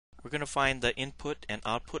We're going to find the input and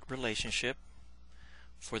output relationship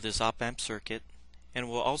for this op-amp circuit, and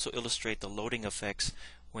we'll also illustrate the loading effects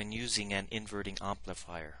when using an inverting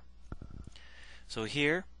amplifier. So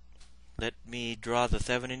here, let me draw the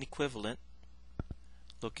Thevenin equivalent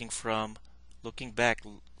looking back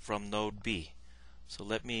from node B. So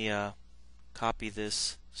let me copy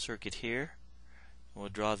this circuit here. We'll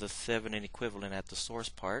draw the Thevenin equivalent at the source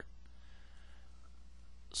part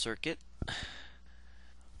circuit.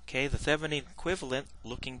 Okay, the Thevenin equivalent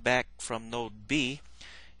looking back from node B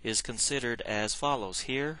is considered as follows.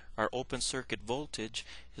 Here, our open circuit voltage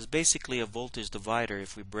is basically a voltage divider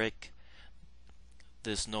if we break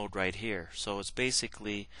this node right here. So it's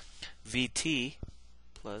basically VT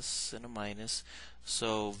plus and a minus.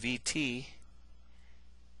 So VT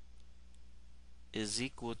is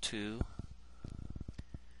equal to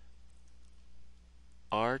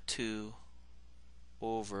R2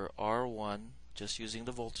 over R1, just using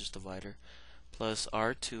the voltage divider, plus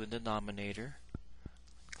R2 in the denominator,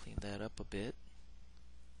 clean that up a bit,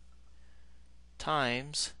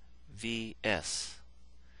 times Vs.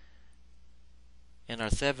 And our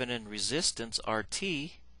Thevenin resistance, RT,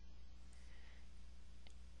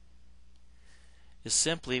 is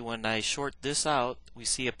simply, when I short this out, we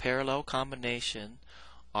see a parallel combination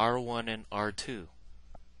R1 and R2.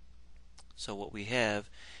 So what we have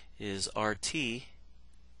is RT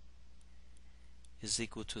is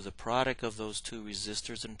equal to the product of those two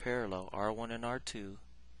resistors in parallel, R1 and R2,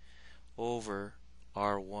 over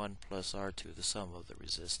R1 plus R2, the sum of the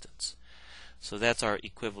resistance. So that's our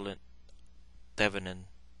equivalent Thevenin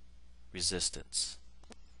resistance.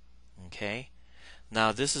 Okay?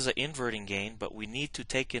 Now this is an inverting gain, but we need to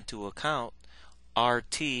take into account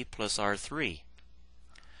RT plus R3.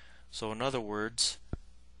 So in other words,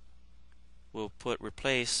 we'll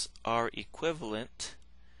replace R equivalent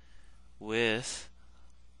with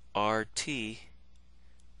RT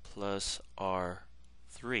plus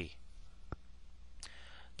R3.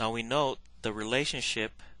 Now we note the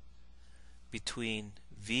relationship between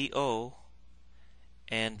VO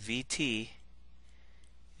and VT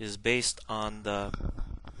is based on the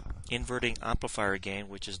inverting amplifier gain,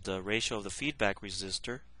 which is the ratio of the feedback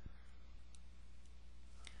resistor,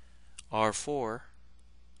 R4,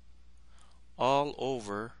 all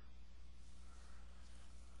over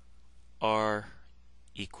R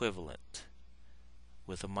equivalent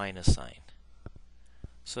with a minus sign.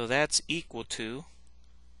 So that's equal to,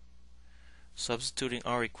 substituting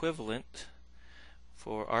R equivalent,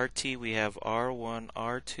 for RT we have R1,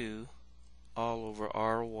 R2 all over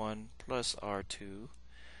R1 plus R2.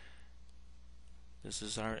 This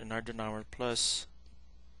is in our denominator, plus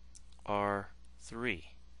R3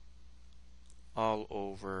 all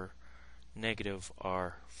over negative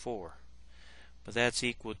R4. But that's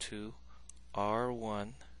equal to R1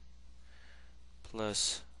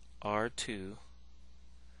 plus R2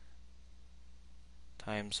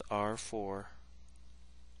 times R4.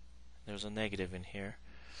 There's a negative in here,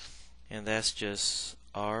 and that's just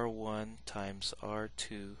R1 times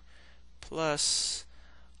R2 plus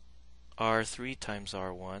R3 times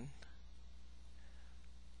R1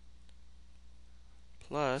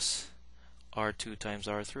 plus R2 times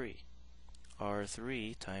R3,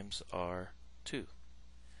 R3 times R2.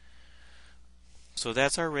 So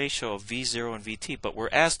that's our ratio of V0 and VT, but we're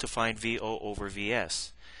asked to find VO over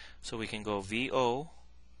Vs. So we can go VO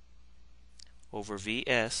over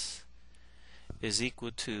Vs is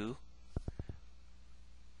equal to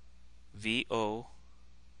VO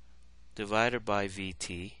divided by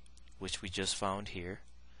VT, which we just found here,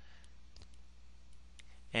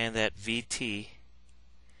 and that VT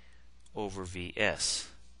over Vs,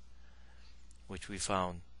 which we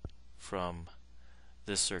found from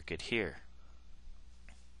this circuit here.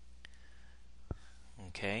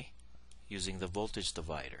 Okay, using the voltage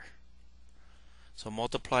divider. So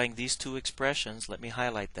multiplying these two expressions, let me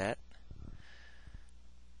highlight that.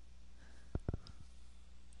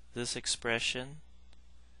 This expression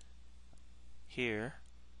here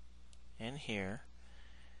and here,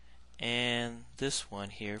 and this one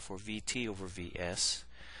here for VT over Vs,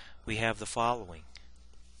 we have the following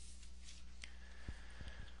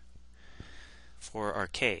for our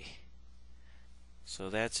K. So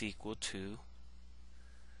that's equal to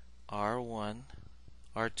R1,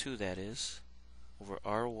 R2 that is, over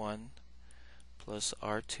R1 plus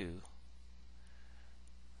R2.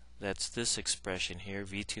 That's this expression here,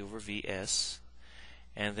 VT over Vs,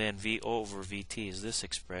 and then VO over VT is this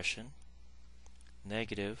expression,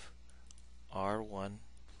 negative R1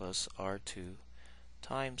 plus R2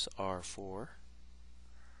 times R4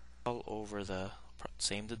 all over the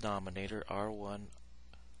same denominator, R1,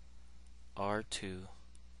 R2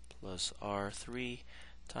 plus R3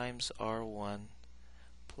 times R1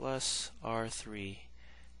 plus R3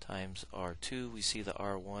 times R2. We see the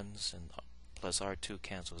R1s and plus R2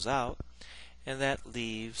 cancels out, and that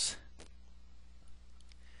leaves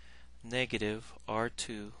negative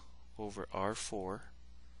R2 over R4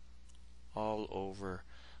 all over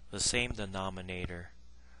the same denominator,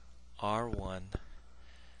 R1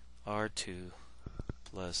 R2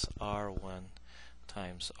 plus R1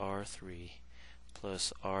 times R3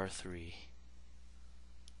 plus R3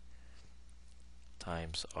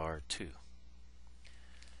 times R2.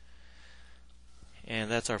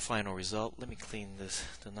 And that's our final result. Let me clean this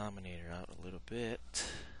denominator out a little bit.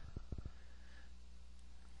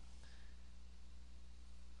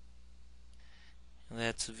 And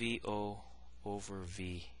that's VO over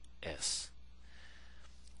VS,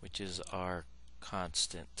 which is our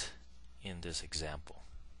constant in this example.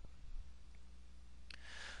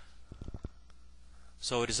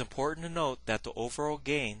 So it is important to note that the overall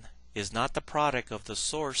gain is not the product of the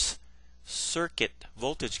source circuit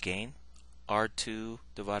voltage gain, R2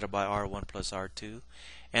 divided by R1 plus R2,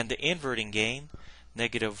 and the inverting gain,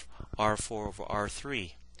 negative R4 over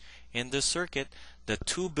R3. In this circuit, the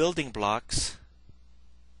two building blocks,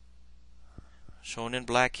 shown in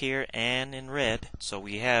black here and in red, so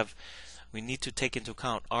we need to take into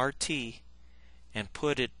account RT and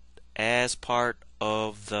put it as part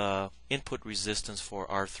of the input resistance for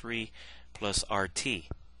R3 plus RT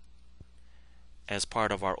as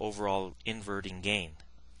part of our overall inverting gain.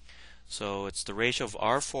 So it's the ratio of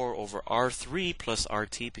R4 over R3 plus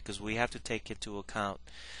RT, because we have to take into account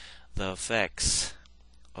the effects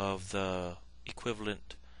of the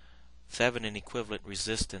equivalent Thevenin equivalent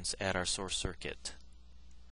resistance at our source circuit.